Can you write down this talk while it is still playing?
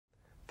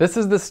This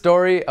is the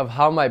story of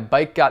how my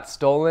bike got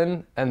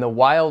stolen and the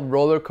wild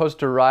roller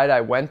coaster ride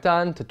I went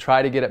on to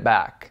try to get it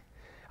back.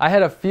 I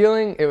had a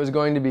feeling it was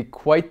going to be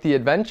quite the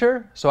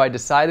adventure, so I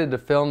decided to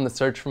film the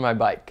search for my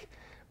bike.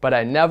 But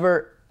I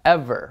never,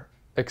 ever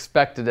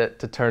expected it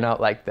to turn out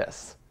like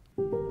this.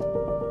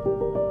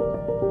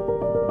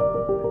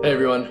 Hey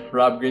everyone,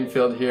 Rob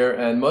Greenfield here,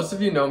 and most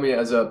of you know me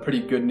as a pretty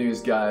good news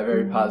guy, a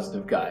very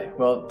positive guy.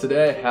 Well,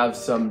 today I have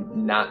some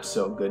not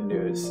so good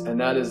news, and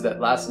that is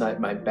that last night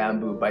my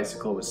bamboo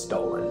bicycle was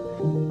stolen.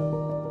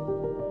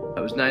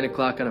 It was 9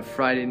 o'clock on a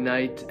Friday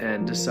night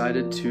and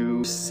decided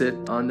to sit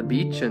on the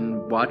beach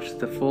and watch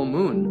the full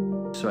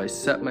moon. So I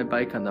set my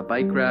bike on the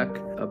bike rack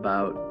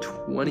about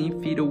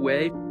 20 feet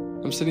away.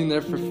 I'm sitting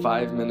there for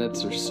 5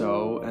 minutes or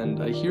so,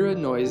 and I hear a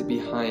noise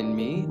behind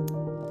me.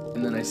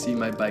 And then I see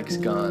my bike's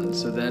gone,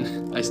 so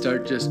then I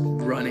start just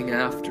running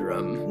after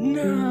him.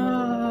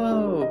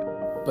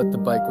 No! But the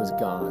bike was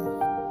gone.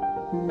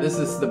 This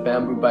is the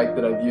bamboo bike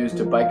that I've used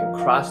to bike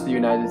across the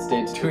United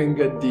States doing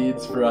good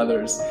deeds for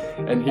others,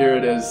 and here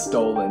it is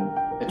stolen.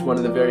 It's one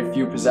of the very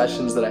few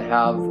possessions that I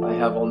have. I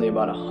have only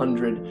about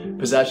 100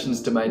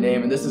 possessions to my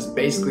name, and this is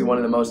basically one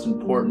of the most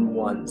important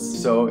ones,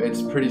 so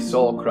it's pretty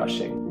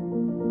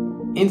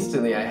soul-crushing.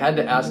 Instantly, I had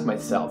to ask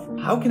myself,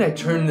 how can I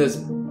turn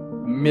this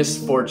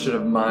misfortune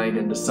of mine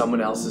into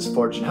someone else's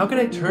fortune? How can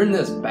I turn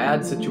this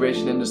bad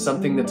situation into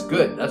something that's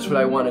good? That's what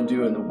I want to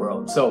do in the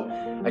world. So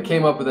I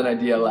came up with an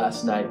idea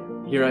last night.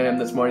 Here I am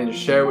this morning to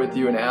share it with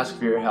you and ask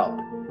for your help.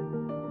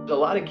 There's a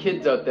lot of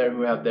kids out there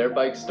who have their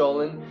bikes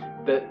stolen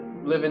that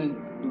live in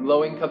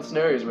low-income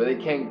scenarios where they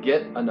can't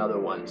get another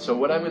one. So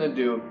what I'm going to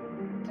do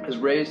is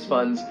raise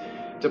funds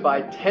to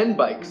buy 10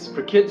 bikes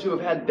for kids who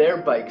have had their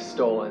bikes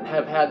stolen,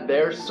 have had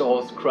their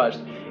souls crushed,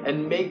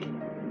 and make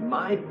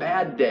my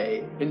bad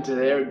day into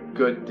their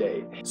good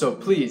day. So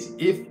please,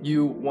 if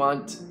you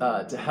want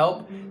to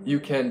help, you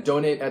can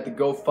donate at the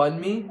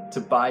GoFundMe to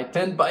buy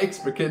 10 bikes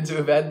for kids who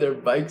have had their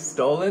bikes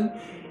stolen.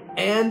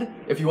 And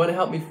if you want to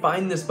help me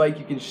find this bike,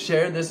 you can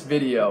share this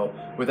video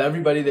with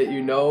everybody that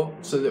you know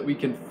so that we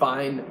can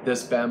find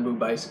this bamboo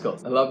bicycle.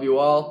 I love you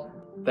all.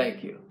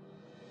 Thank you.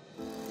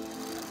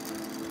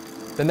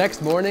 The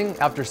next morning,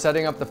 after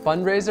setting up the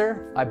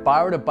fundraiser, I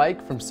borrowed a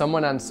bike from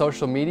someone on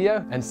social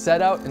media and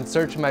set out in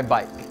search of my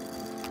bike.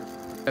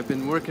 I've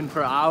been working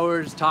for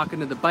hours, talking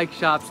to the bike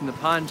shops and the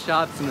pawn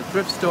shops and the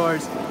thrift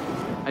stores.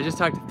 I just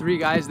talked to 3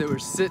 guys that were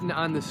sitting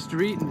on the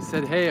street and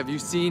said, hey, have you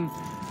seen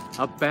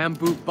a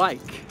bamboo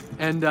bike?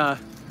 And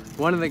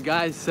one of the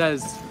guys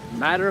says,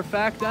 matter of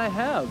fact, I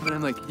have. And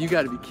I'm like, you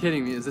gotta be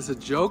kidding me, is this a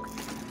joke?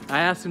 I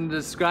asked him to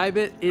describe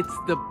it, it's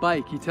the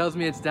bike. He tells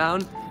me it's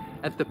down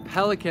at the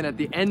Pelican at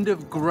the end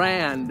of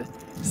Grand,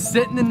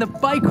 sitting in the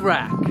bike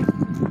rack.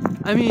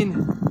 I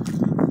mean,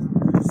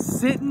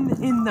 sitting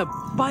in the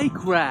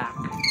bike rack.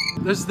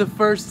 This is the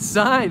first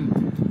sign.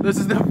 This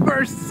is the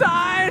first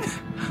sign.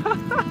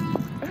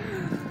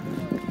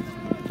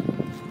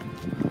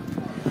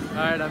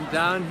 All right, I'm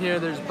down here.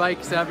 There's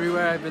bikes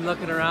everywhere. I've been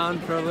looking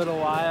around for a little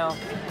while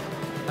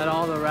at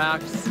all the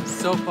racks.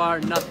 So far,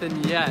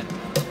 nothing yet.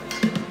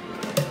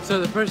 So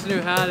the person who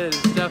had it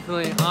is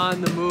definitely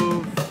on the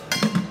move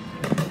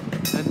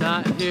and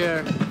not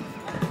here.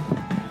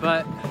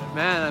 But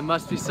man, I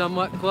must be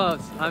somewhat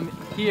close. I'm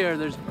here,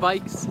 there's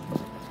bikes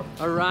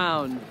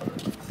around.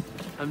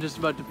 I'm just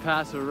about to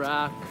pass a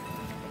rack.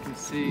 You can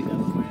see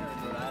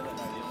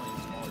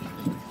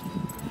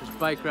there's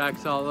bike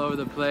racks all over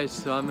the place,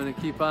 so I'm gonna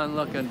keep on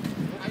looking.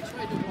 I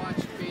tried to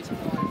watch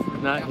baseball for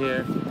not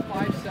here.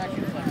 5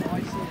 seconds, like all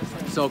I see is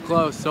like So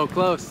close, so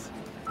close.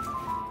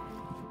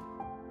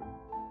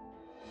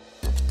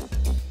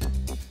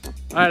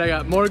 All right, I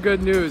got more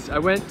good news. I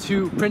went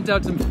to print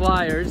out some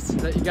flyers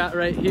that you got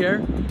right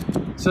here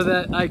so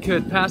that I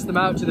could pass them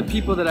out to the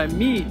people that I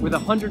meet with a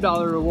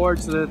 $100 reward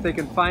so that if they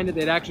can find it,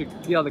 they'd actually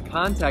be able to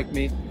contact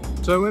me.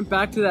 So I went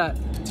back to that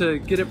to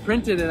get it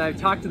printed, and I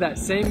talked to that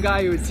same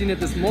guy who had seen it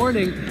this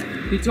morning.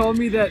 He told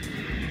me that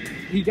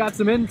he got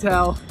some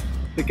intel.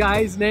 The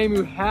guy's name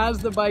who has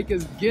the bike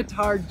is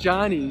Guitar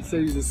Johnny. He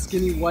said he's a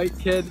skinny white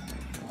kid.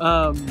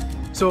 And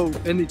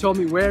he told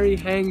me where he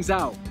hangs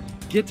out.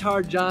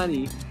 Guitar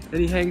Johnny. And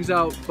he hangs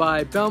out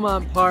by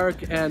Belmont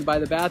Park and by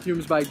the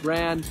bathrooms by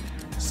Grand.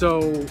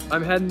 So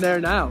I'm heading there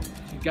now.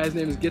 The guy's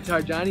name is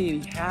Guitar Johnny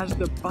and he has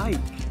the bike.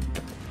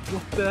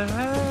 What the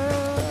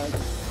heck?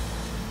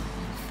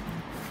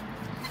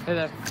 Hey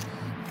there.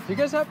 Do you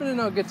guys happen to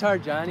know Guitar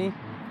Johnny?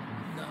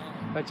 no.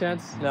 By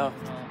chance? No.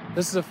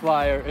 This is a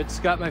flyer. It's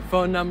got my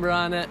phone number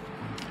on it.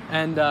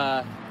 And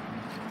yeah,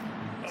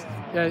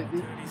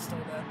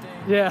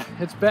 yeah,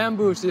 it's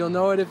bamboo, so you'll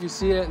know it if you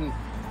see it. And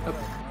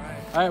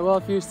all right, well,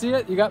 if you see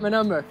it, you got my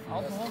number.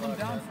 I'll hold them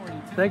down for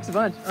you. Thanks a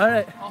bunch. All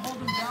right. I'll hold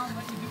them down,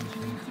 let you do what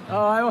you need to.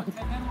 Oh, I won't. And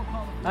then we'll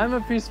call them. I'm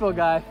a peaceful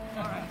guy.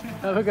 All right.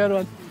 Have a good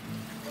one.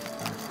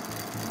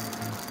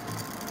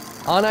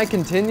 On I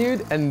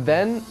continued, and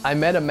then I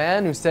met a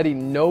man who said he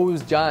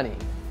knows Johnny.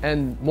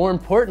 And more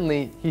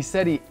importantly, he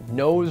said he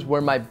knows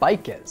where my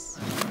bike is.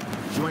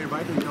 You want your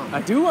bike or you don't?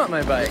 I do want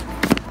my bike.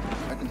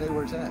 I can tell you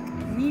where it's at.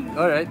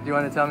 All right, do you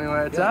want to tell me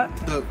where it's at?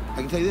 Look, I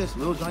can tell you this,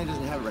 Little Johnny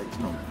doesn't have it right this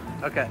moment.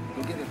 Okay.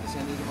 Go get it at the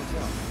San Diego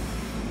Hotel.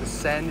 The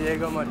San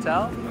Diego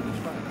Motel? That's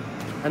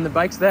fine. And the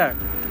bike's there?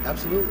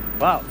 Absolutely.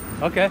 Wow,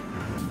 okay.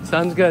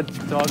 Sounds good.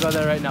 So I'll go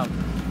there right now.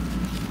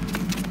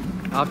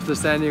 Off to the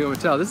San Diego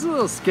Motel. This is a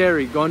little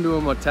scary, going to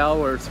a motel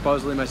where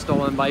supposedly my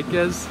stolen bike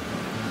is.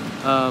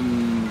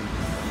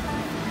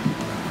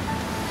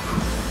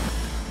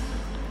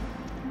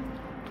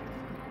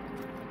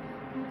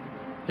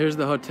 Here's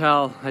the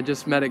hotel. I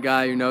just met a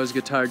guy who knows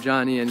Guitar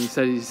Johnny and he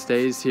said he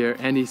stays here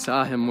and he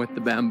saw him with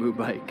the bamboo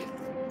bike.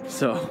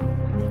 So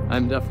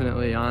I'm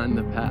definitely on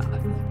the path.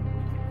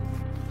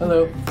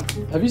 Hello.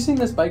 Have you seen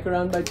this bike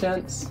around by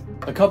chance?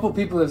 A couple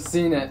people have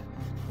seen it.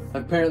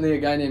 Apparently a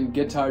guy named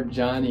Guitar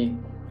Johnny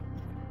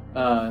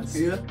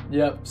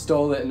yep,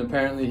 stole it and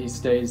apparently he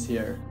stays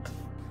here.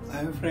 I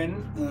have a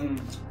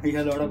friend, he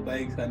has a lot of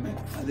bikes. I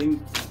think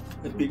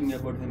they're speaking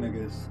about him, I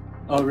guess.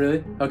 Oh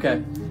really?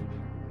 Okay.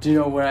 Do you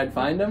know where I'd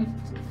find him?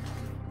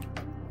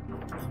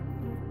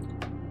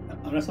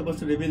 I'm not supposed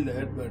to reveal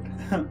that,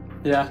 but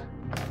Yeah.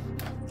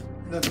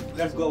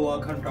 let's go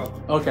walk and talk.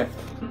 Okay.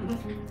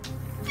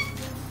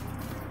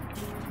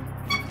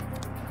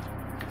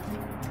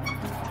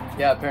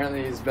 Yeah,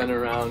 apparently he's been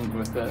around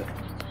with it.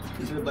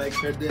 You see the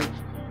bikes right there?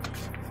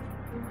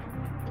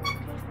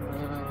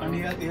 And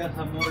he has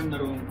some more in the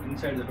room,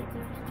 inside the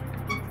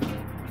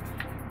room.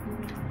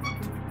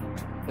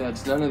 Yeah,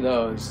 it's none of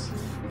those.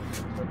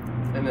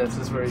 And this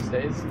is where he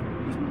stays?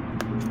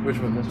 Which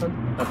one, this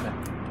one?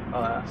 Okay,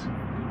 I'll ask.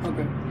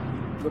 Okay.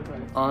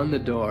 On the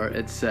door,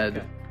 it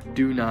said,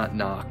 "Do not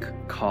knock,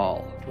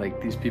 call."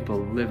 Like, these people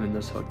live in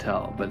this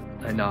hotel, but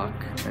I knock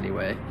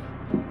anyway.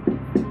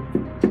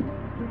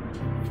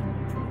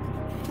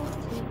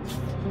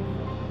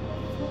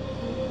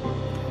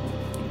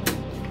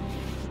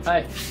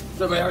 Hi.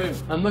 What's up, man? How are you?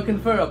 I'm looking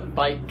for a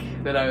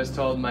bike that I was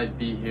told might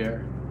be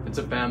here. It's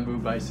a bamboo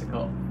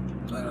bicycle.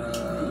 What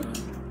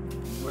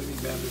do you mean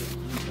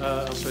bamboo?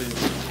 I'll show you.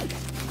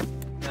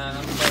 Nah,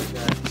 I'm the bike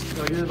guy.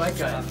 Oh, you're the bike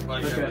guy? I'm the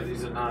bike guy, but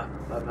these are not.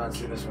 I've not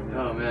seen this one yet.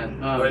 Oh, man.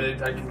 But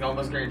I can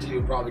almost guarantee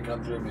you'll probably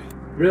come through me.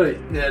 Really?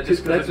 Yeah,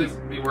 just That's because it's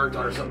be worked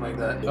on or something like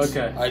that.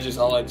 Okay.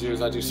 All I do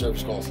is I do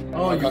service calls.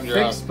 Oh, I you come to your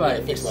fix house. bikes?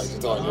 Yeah, fix bikes.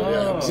 That's all I do.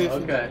 Oh, Yeah.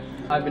 okay.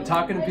 I've been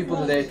talking to people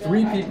today.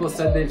 3 people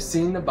said they've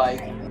seen the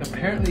bike.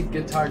 Apparently,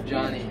 Guitar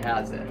Johnny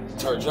has it.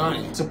 Guitar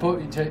Johnny.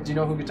 Do you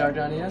know who Guitar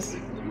Johnny is?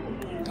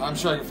 I'm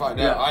sure I can find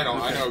out. Yeah, I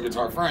don't. okay. I know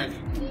Guitar Frank.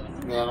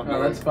 Yeah, I don't know.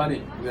 Oh, that's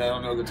funny. Yeah, I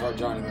don't know Guitar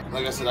Johnny.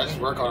 Like I said, I just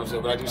work on them, so,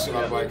 but I do see a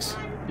lot of bikes.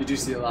 You do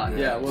see a lot.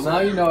 Yeah, well, So- now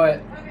you know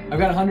it. I've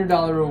got a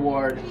 $100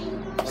 reward.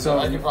 So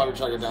I can probably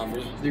track it down for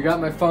you. you got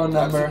my phone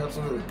number.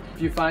 Absolutely.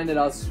 If you find it,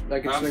 I can swing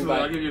Absolutely. by.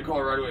 I'll give you a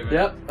call right away, man.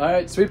 Yep. All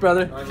right. Sweet,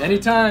 brother. All right, brother.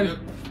 Anytime. Yep.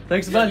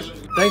 Thanks a Yeah, bunch.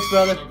 Thanks,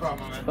 brother. No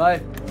problem, man.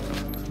 Bye.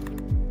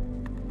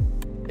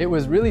 It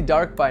was really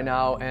dark by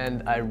now,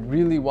 and I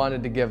really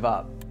wanted to give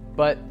up.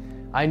 But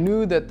I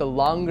knew that the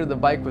longer the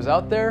bike was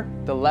out there,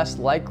 the less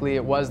likely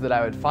it was that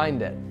I would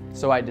find it.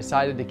 So I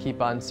decided to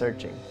keep on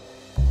searching.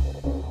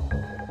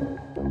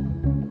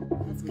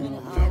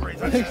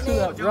 Thanks for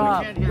that,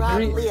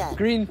 Rob. Leah.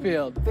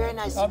 Greenfield. Very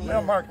nice to meet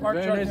you.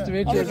 Very nice to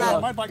meet you as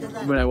well.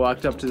 When I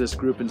walked up to this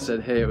group and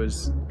said, hey, it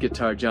was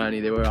Guitar Johnny,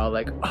 they were all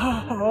like,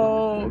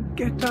 oh,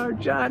 Guitar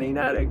Johnny,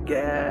 not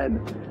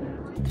again.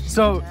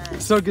 So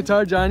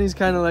Guitar Johnny's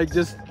kind of like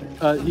just,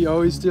 he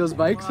always steals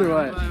bikes or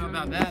what? You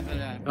want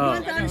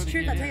the honest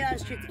truth? I'll tell you the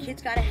honest truth. The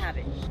kid's got to have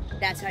it.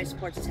 That's how he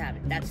supports his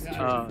habit. That's the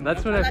truth.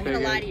 That's what I'm I not going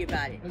to lie to figured. you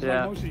about it.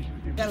 Yeah,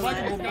 He's a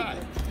likable guy.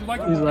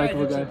 he's a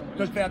likable guy.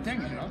 Does bad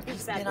things, you know?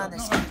 He's been on the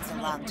streets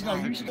a long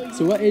time.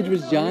 So what age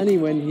was Johnny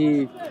when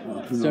he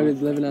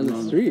started living on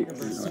the streets?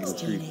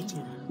 16,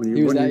 18.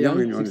 He was that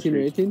young, 16 or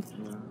 18?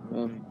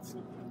 Oh,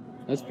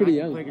 that's pretty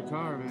young. Play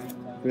guitar,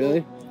 man.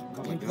 Really?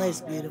 He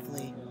plays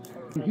beautifully.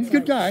 He's a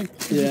good guy.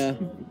 Yeah,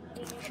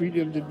 Sweet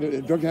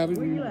drug habit.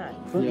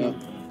 yeah,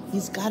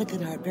 He's got a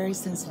good heart. Very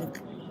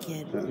sensitive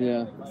kid.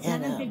 yeah.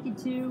 And,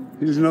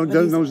 He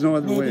knows no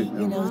other maybe, way.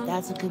 you know,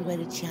 that's a good way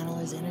to channel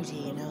his energy,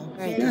 you know?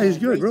 Yeah, he's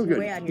good, real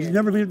good. He's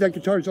never leave that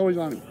guitar. It's always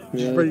on him.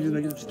 He's Yeah. afraid he's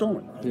gonna get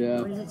stolen.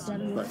 Yeah.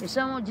 If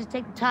someone would just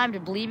take the time to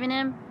believe in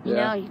him, you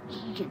Yeah. know,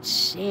 he can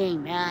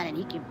sing, man, and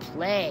he can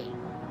play.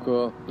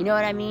 Cool. You know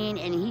what I mean?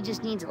 And he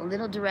just needs a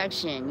little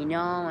direction, you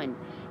know, and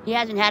he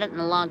hasn't had it in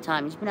a long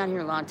time. He's been out here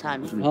a long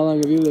time. How long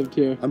have you lived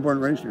here? I'm born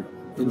and raised here.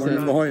 I'm born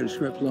in La Jolla,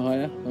 Scripps. La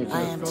Jolla? I Okay.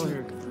 am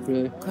too.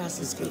 Really? Across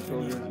the street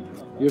from you.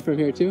 You're from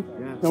here too?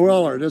 No, we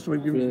all are. That's why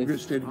we Really?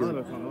 stay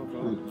together.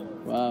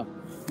 Wow.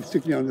 You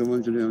stick down to the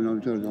ones that know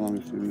each other the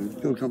longest. And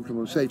feel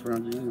comfortable, safe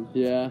around you.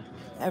 Yeah.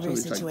 Every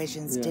Somebody's like-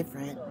 situation's Yeah.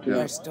 different. Yeah.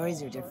 Our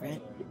stories are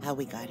different, how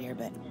we got here,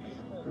 but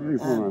Maybe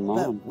from my mom.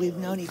 but we've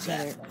known each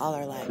other all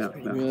our lives, Yeah,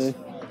 pretty yeah. much. Really?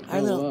 Our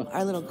Oh, little wow.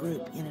 our little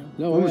group, you know.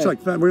 No Almost way.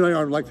 like we really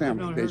are like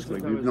family,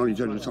 basically. We've known each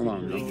other so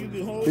long.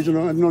 You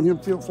know? I've known him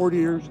for 40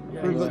 years.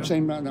 We're the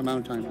same amount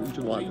of time. It's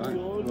a lot of time.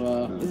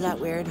 Wow. Isn't that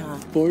weird, huh?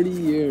 40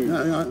 years.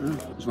 Yeah.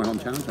 It's my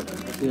hometown.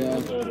 Yeah.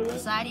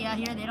 Society out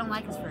here, they don't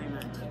like us very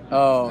much.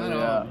 Oh,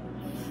 yeah.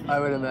 I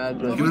would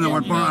imagine. Even though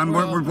we're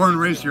born and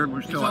raised here,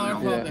 we're still It's out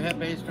all here. about the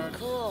head-based card.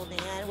 Cool,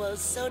 man. Well,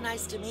 it's so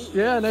nice to meet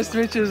you. Yeah, nice to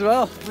meet you as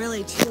well.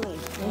 Really, truly.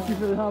 Thank you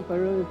for the help. I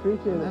really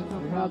appreciate it.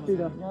 I'm happy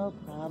to No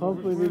problem.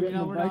 hopefully be getting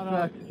the bike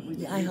back.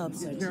 Yeah, I hope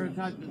so too.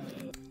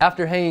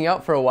 After hanging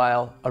out for a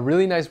while, a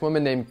really nice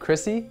woman named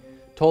Chrissy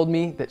told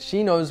me that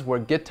she knows where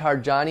Guitar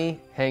Johnny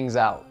hangs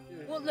out.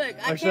 Well, look,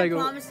 I should I can't go-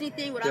 promise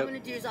anything. What I'm Yep.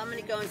 going to do is I'm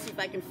going to go and see if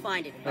I can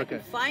find it. If I Okay. can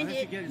find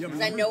it, because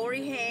I know where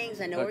he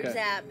hangs, I know where he's Okay.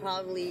 at,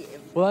 probably.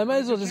 Well, I might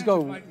as well just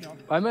go.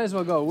 I might as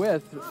well go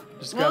with.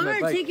 Just Well, grab I'm my going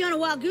to bike. take you on a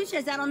wild goose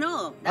chase. I don't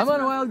know. I'm on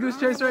a wild goose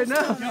chase right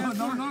now. No.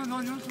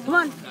 Come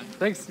on.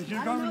 Thanks.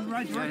 You're going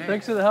right way.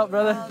 Thanks for the help,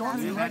 brother.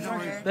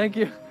 Thank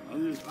you. We'll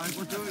do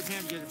what we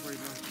can to get it for you,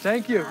 bro.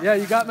 Thank you. Yeah,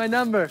 you got my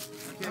number.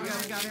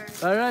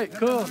 All right,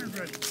 cool.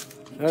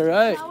 All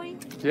right.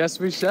 Yes,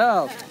 we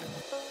shall.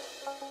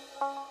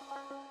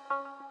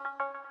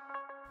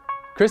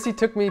 Chrissy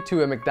took me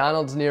to a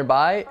McDonald's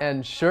nearby,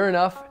 and sure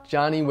enough,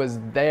 Johnny was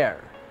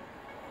there.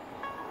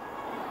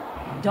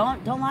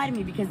 Don't lie to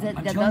me because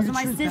those are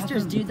my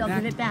sisters, dude. They'll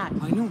give it back.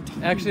 I know.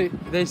 Actually,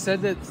 they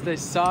said that they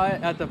saw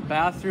it at the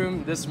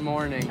bathroom this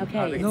morning.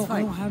 Okay, No, it's I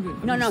fine. don't have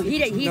it. No,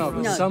 he's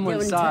No, someone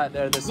they saw wouldn't it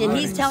there this And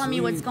morning. he's telling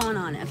me what's going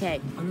on. Okay.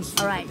 I'm just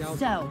All right. freaked out.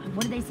 So,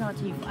 what did they sell it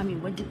to you? I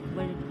mean, what did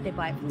they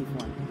buy it from you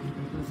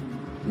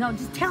for? No,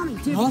 just tell me,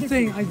 dude.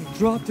 Nothing. I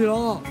dropped it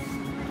off.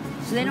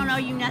 So they don't owe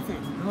you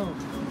nothing. No.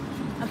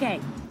 Okay.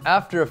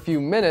 After a few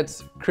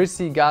minutes,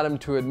 Chrissy got him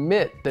to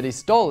admit that he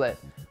stole it,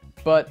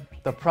 but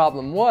the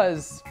problem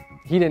was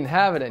he didn't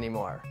have it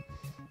anymore.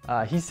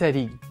 He said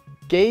he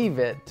gave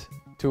it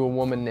to a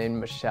woman named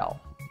Michelle.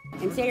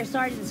 And say you're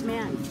sorry to this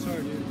man.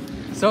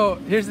 So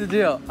here's the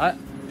deal.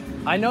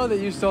 I know that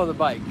you stole the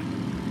bike.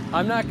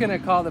 I'm not gonna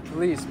call the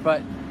police,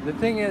 but the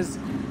thing is,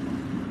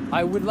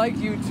 I would like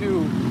you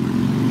to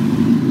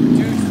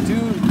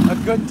do a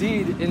good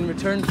deed in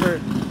return for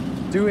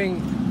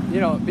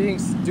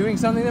doing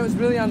something that was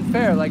really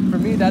unfair. Like for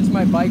me, that's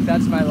my bike,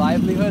 that's my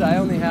livelihood. I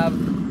only have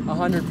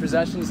 100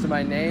 possessions to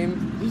my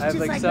name. He's I have just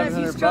like like us.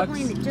 700 He's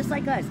struggling bucks. just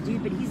like us,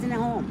 dude. But he's in a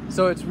home.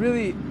 So it's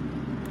really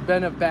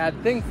been a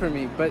bad thing for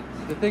me. But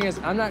the thing is,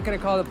 I'm not gonna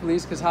call the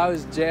police because how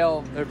is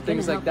jail or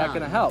things like that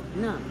gonna help?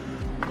 No.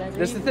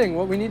 That's the thing.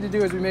 What we need to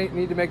do is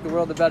need to make the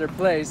world a better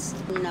place,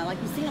 You know, like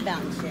you sing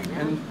about and shit.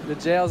 and the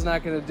jail's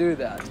not going to do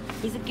that.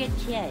 He's a good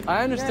kid.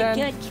 I understand.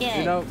 You're a good kid.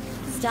 You know,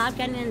 Stop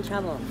getting in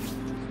trouble.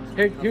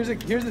 here's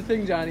the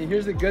thing, Johnny.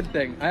 Here's the good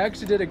thing. I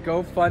actually did a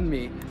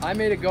GoFundMe. I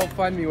made a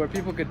GoFundMe where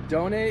people could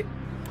donate,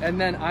 and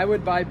then I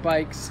would buy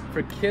bikes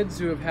for kids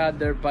who have had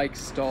their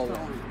bikes stolen.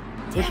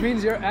 Which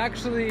means you're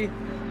actually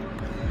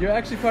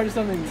part of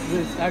something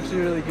that's actually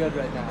really good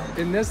right now.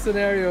 In this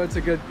scenario, it's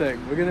a good thing.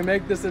 We're gonna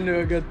make this into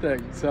a good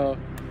thing. So,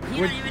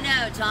 You don't even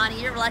know,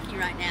 Johnny. You're lucky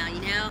right now,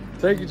 you know?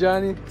 thank you,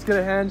 Johnny. Let's get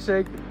a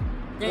handshake.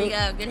 There you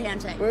go. Good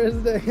handshake. Where's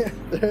the?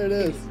 There it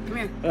is. Come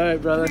here. All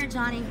right, brother. Come here,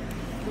 Johnny.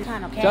 Come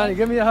on, okay? Johnny,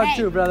 give me a hug Hey.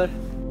 too, brother.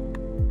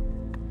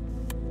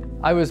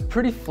 I was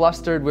pretty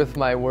flustered with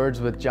my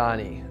words with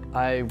Johnny.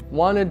 I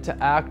wanted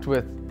to act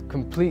with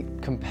complete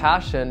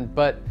compassion,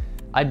 but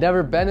I'd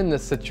never been in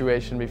this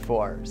situation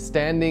before,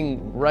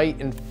 standing right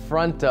in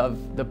front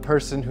of the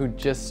person who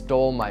just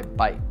stole my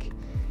bike.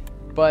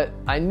 But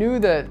I knew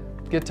that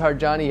Guitar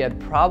Johnny had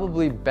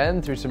probably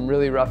been through some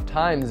really rough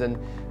times, and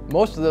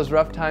most of those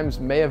rough times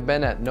may have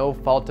been at no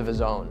fault of his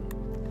own.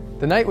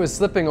 The night was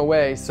slipping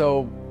away,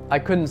 so I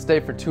couldn't stay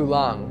for too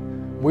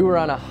long. We were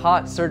on a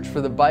hot search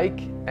for the bike,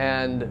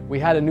 and we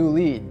had a new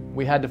lead.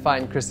 We had to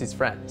find Chrissy's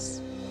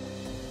friends.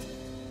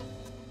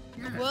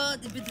 Well,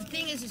 but the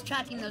thing is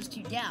tracking those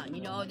two down.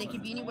 You know, they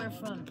could be anywhere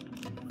from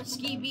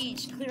Ski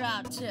Beach clear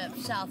out to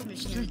South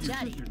Michigan to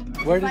Jetty.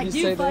 Where If I did do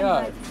you say they find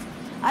are? my-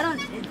 I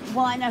don't.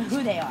 Well, I know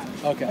who they are.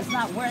 Okay. It's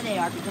not where they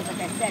are because, like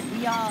I said,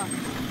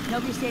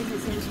 nobody stays in the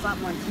same spot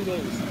more than 2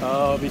 days.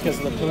 Oh, because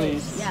of the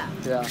police. Yeah.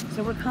 Yeah.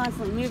 So we're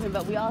constantly moving,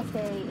 but we all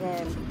stay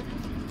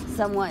in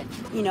somewhat,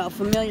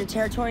 familiar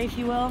territory, if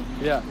you will.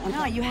 Yeah.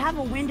 No, you have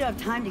a window of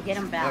time to get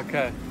them back.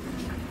 Okay.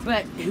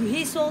 But who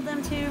he sold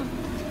them to,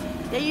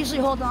 they usually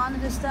hold on to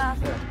this stuff.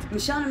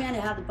 Michelle and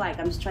Amanda have the bike.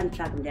 I'm just trying to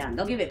track them down.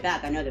 They'll give it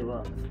back. I know they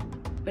will.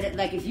 But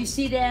if you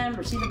see them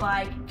or see the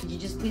bike, could you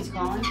just please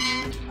call them?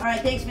 All right,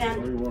 thanks,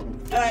 man. You're welcome.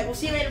 All right, we'll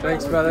see you later.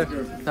 Thanks, bro.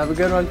 brother. Have a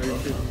good one.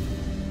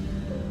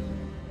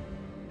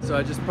 So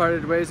I just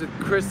parted ways with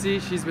Chrissy.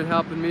 She's been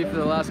helping me for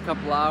the last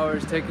couple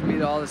hours, taking me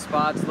to all the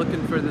spots,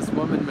 looking for this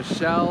woman,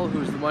 Michelle,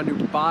 who's the one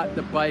who bought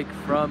the bike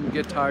from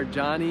Guitar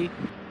Johnny.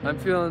 I'm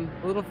feeling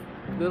a little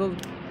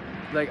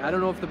like I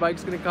don't know if the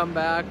bike's gonna come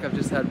back. I've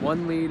just had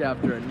one lead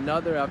after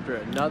another, after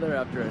another,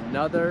 after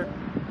another.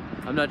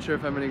 I'm not sure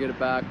if I'm gonna get it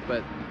back,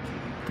 but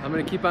I'm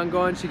gonna keep on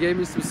going. She gave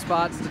me some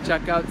spots to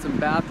check out, some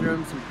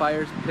bathrooms, some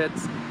fire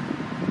pits.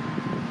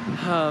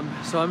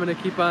 So I'm gonna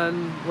keep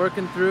on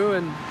working through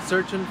and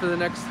searching for the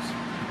next,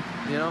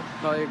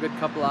 probably a good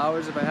couple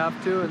hours if I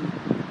have to, and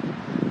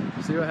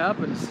see what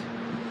happens.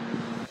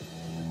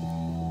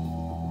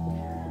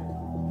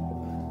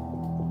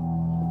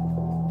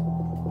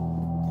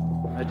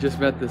 I just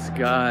met this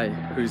guy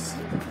who's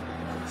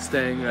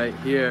staying right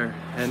here.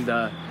 and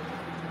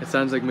it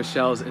sounds like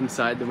Michelle's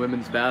inside the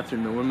women's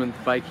bathroom. The woman's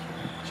bike,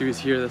 she was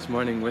here this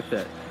morning with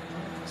it.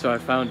 So I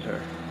found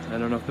her. I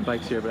don't know if the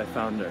bike's here, but I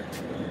found her.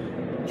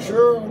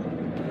 Cheryl,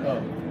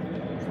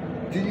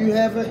 do you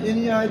have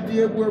any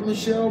idea where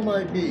Michelle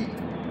might be?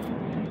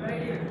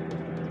 Right here.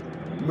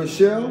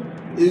 Michelle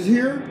is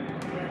here?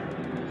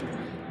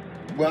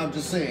 Well, I'm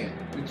just saying,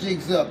 the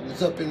jig's up.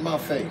 It's up in my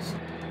face.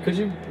 Could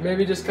you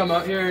maybe just come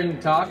out here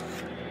and talk?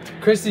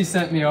 Christy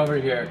sent me over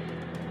here.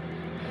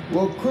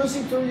 Well,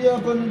 Chrissy threw you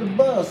up under the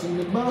bus, and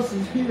the bus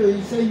is here.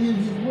 He said he was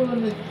just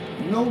willing to,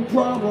 no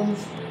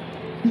problems.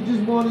 He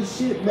just wanted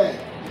shit back.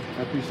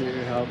 I appreciate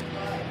your help.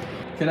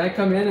 Can I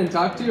come in and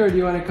talk to you, or do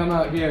you want to come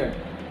out here?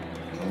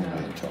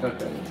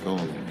 Okay. Go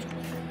on.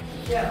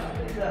 Yeah,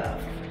 what's up?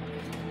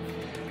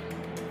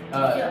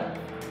 Yeah.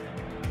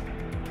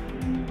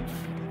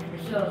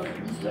 So,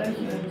 this guy's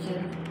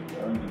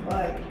on the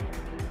bike.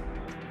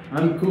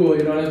 I'm cool.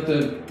 You don't have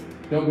to.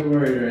 Don't be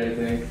worried or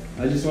anything.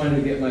 I just wanted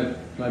to get my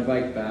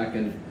bike back,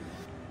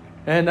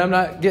 and I'm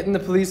not getting the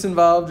police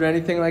involved or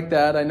anything like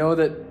that. I know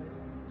that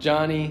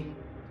Johnny,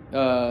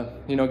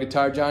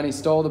 Guitar Johnny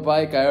stole the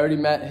bike. I already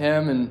met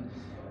him, and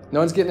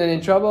no one's getting in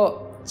any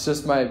trouble. It's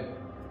just my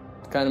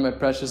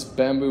precious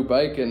bamboo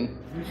bike, and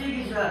The thing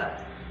is, the guy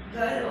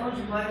that owns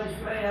the bike is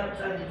right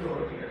outside the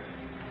door here.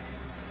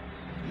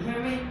 You hear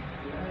me?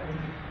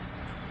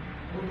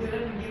 We'll get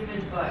him and give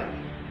him his bike.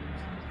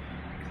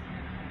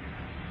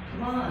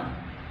 Come on.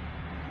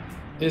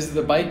 is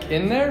the bike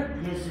in there?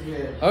 Yes, it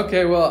is.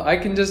 Okay, well, I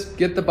can just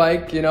get the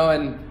bike,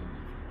 and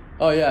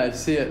oh yeah, I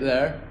see it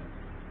there.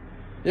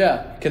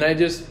 Yeah, can I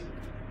just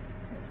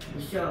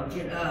Michelle,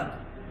 get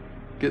up.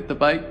 get the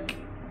bike?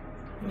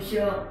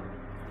 Michelle,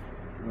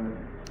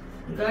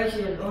 the guy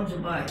here that owns the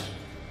bike.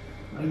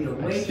 Are you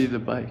I awake? see the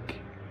bike.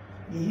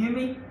 You hear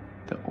me?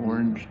 The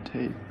orange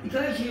tape. The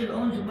guy here that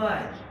owns the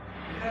bike.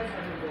 The guy's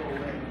gonna go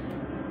away.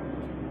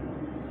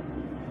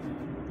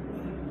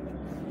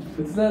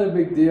 It's not a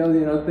big deal,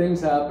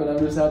 things happen. I'm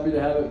just happy to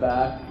have it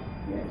back.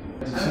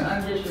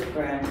 I'm just your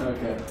friend.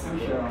 Okay. I'm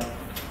Cheryl.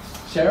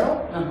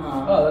 Cheryl?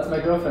 Uh-huh. Oh, that's my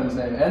girlfriend's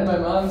name and my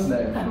mom's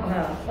name.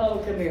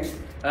 Oh, come here.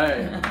 All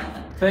right.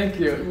 Thank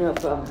you. No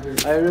problem.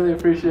 I really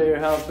appreciate your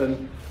help.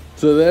 And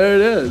so there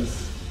it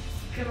is.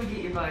 Come and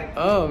get your bike.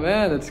 Oh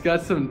man, it's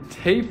got some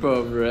tape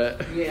over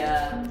it.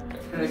 Yeah.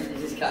 I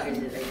just got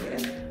into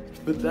there.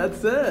 But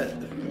that's it.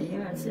 Yeah,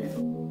 that's it.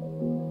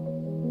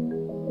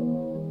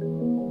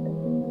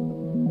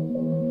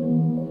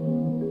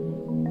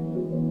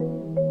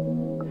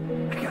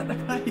 I got the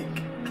bike.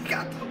 I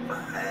got the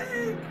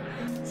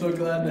bike. So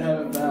glad to have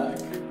it back.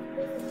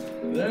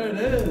 There it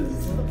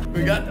is.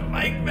 We got the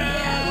bike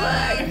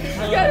back.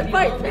 Yeah, look. I got a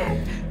bike back.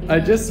 I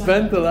just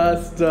spent the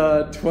last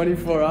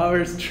 24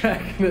 hours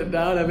tracking it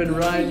down. I've been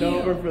riding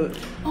around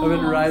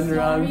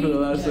for the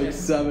last like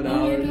 7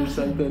 hours or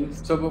something.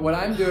 But what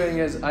I'm doing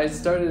is I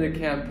started a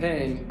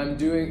campaign.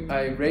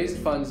 I raised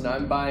funds and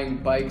I'm buying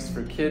bikes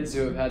for kids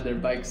who have had their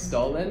bikes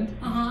stolen,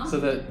 so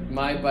that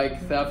my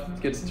bike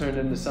theft gets turned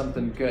into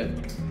something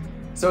good.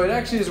 So it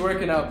actually is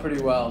working out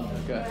pretty well.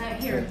 Okay.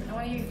 Here, I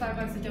want to give you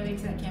 $5 to donate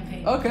to that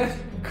campaign. Okay,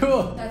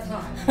 cool. That's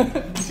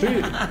fine.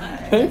 Sweet.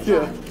 Thank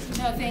you.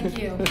 No,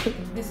 thank you.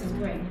 This is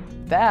great.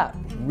 That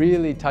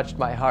really touched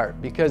my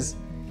heart because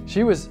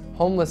she was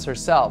homeless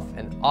herself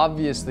and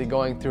obviously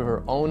going through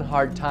her own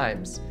hard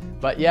times,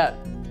 but yet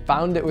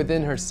found it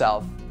within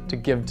herself to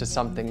give to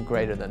something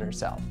greater than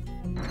herself.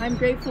 I'm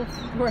grateful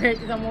for it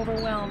because I'm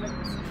overwhelmed.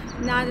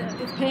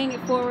 It's paying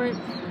it forward,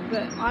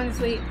 but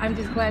honestly, I'm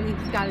just glad he's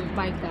got his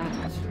bike back.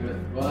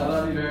 Well, I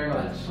love you very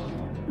much.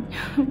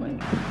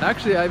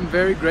 Actually, I'm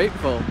very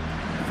grateful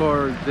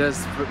for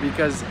this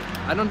because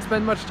I don't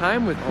spend much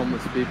time with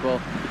homeless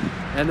people,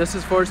 and this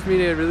has forced me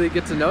to really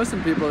get to know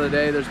some people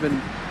today. There's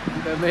been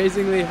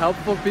amazingly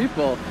helpful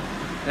people,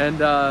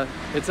 and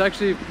it's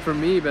actually, for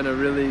me, been a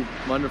really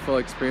wonderful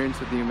experience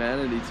with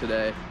humanity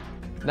today.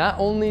 Not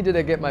only did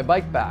I get my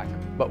bike back,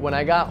 but when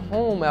I got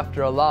home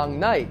after a long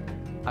night,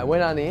 I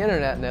went on the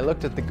internet and I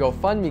looked at the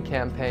GoFundMe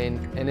campaign,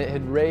 and it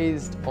had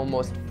raised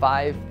almost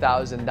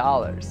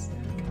 $5,000.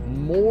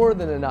 More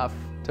than enough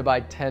to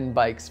buy 10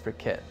 bikes for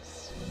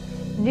kids.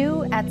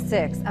 New at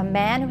 6, a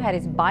man who had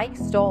his bike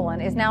stolen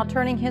is now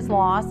turning his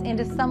loss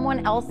into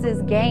someone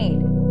else's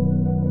gain.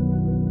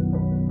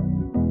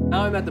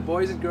 Now I'm at the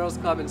Boys and Girls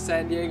Club in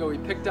San Diego. We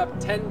picked up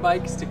 10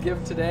 bikes to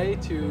give today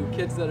to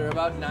kids that are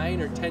about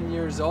 9 or 10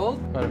 years old.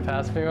 Want to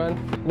pass me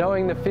one?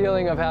 Knowing the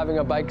feeling of having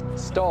a bike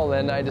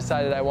stolen, I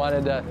decided I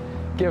wanted to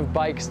give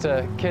bikes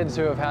to kids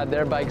who have had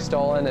their bike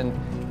stolen and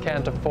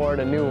can't afford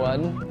a new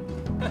one.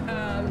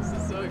 This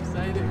is so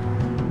exciting.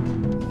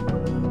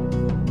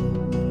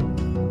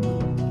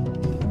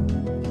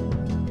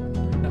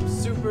 I'm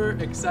super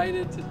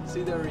excited to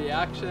see their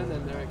reaction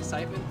and their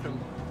excitement from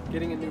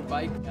getting a new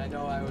bike. I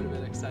know I would have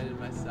been excited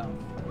myself.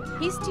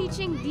 He's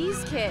teaching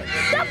these kids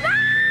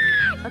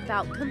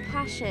about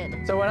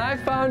compassion. So when I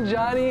found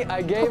Johnny,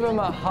 I gave him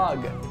a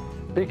hug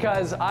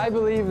because I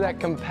believe that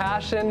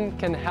compassion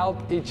can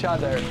help each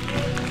other.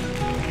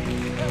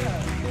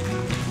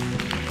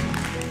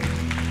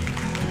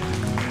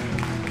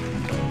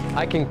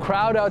 I can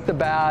crowd out the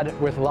bad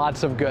with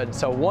lots of good.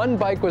 So 1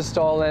 bike was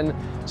stolen,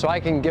 so I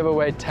can give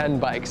away 10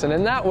 bikes. And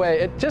in that way,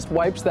 it just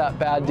wipes that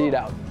bad deed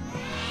out.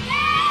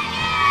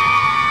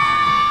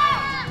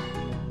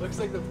 Looks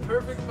like the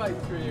perfect bike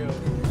for you.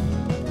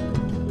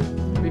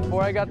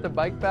 Before I got the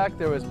bike back,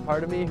 there was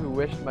part of me who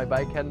wished my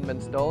bike hadn't been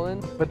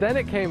stolen. But then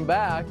it came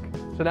back,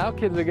 so now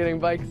kids are getting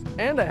bikes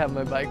and I have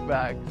my bike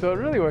back. So it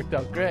really worked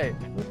out great.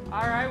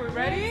 All right, we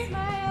ready?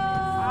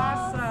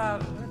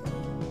 Awesome.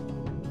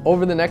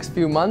 Over the next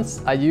few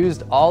months, I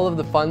used all of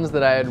the funds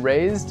that I had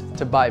raised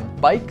to buy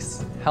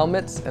bikes,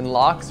 helmets, and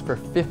locks for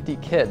 50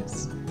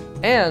 kids.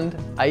 And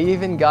I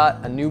even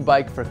got a new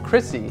bike for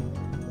Chrissy,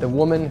 the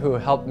woman who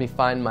helped me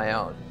find my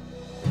own.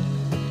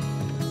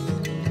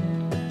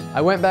 I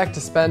went back to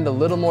spend a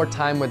little more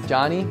time with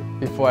Johnny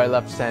before I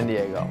left San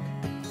Diego.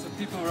 So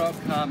people wrote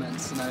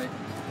comments, and I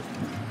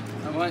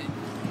want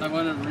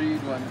to read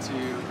one to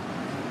you.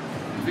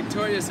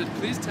 Victoria said,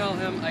 "Please tell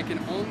him I can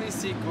only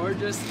see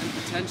gorgeous and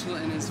potential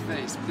in his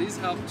face. Please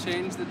help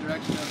change the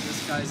direction of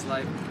this guy's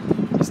life.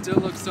 He still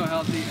looks so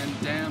healthy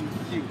and damn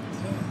cute."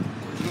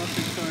 That's what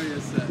Victoria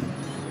said.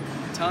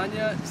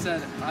 Tanya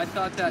said, "I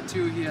thought that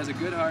too. He has a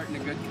good heart and a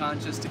good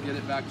conscience to get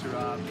it back to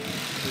Rob.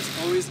 There's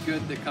always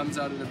good that comes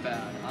out of the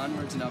bad.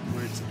 Onwards and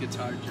upwards,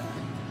 Guitar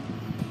Johnny."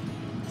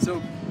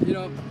 So, you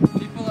know,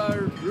 people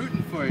are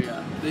rooting for you.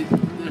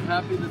 They're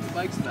happy that the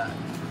bike's back.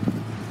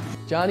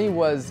 Johnny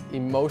was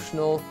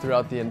emotional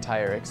throughout the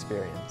entire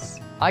experience.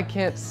 I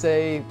can't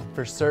say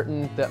for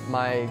certain that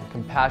my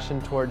compassion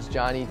towards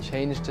Johnny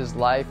changed his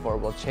life or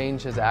will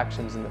change his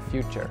actions in the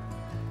future.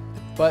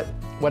 But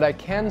what I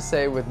can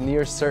say with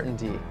near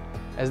certainty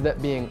is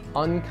that being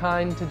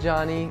unkind to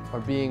Johnny or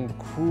being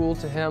cruel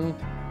to him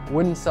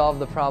wouldn't solve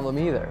the problem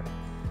either.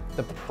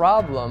 The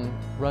problem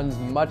runs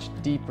much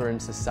deeper in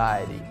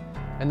society,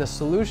 and the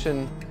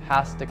solution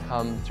has to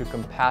come through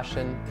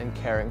compassion and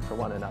caring for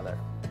one another.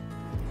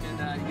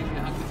 And give me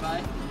a hug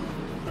goodbye.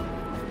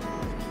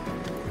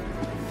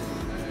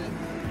 Alright.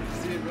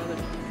 See you, brother.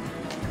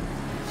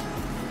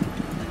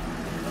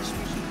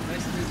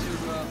 Nice to meet you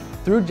as well.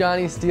 Through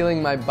Johnny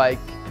stealing my bike,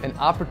 an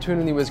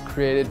opportunity was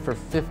created for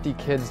 50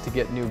 kids to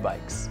get new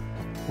bikes.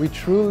 We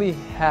truly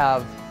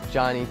have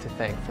Johnny to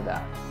thank for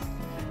that.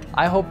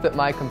 I hope that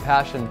my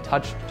compassion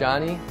touched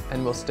Johnny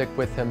and will stick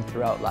with him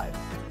throughout life.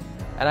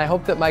 And I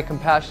hope that my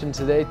compassion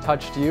today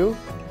touched you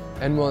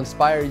and will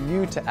inspire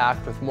you to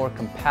act with more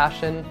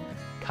compassion,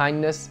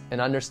 kindness,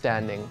 and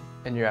understanding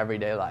in your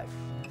everyday life.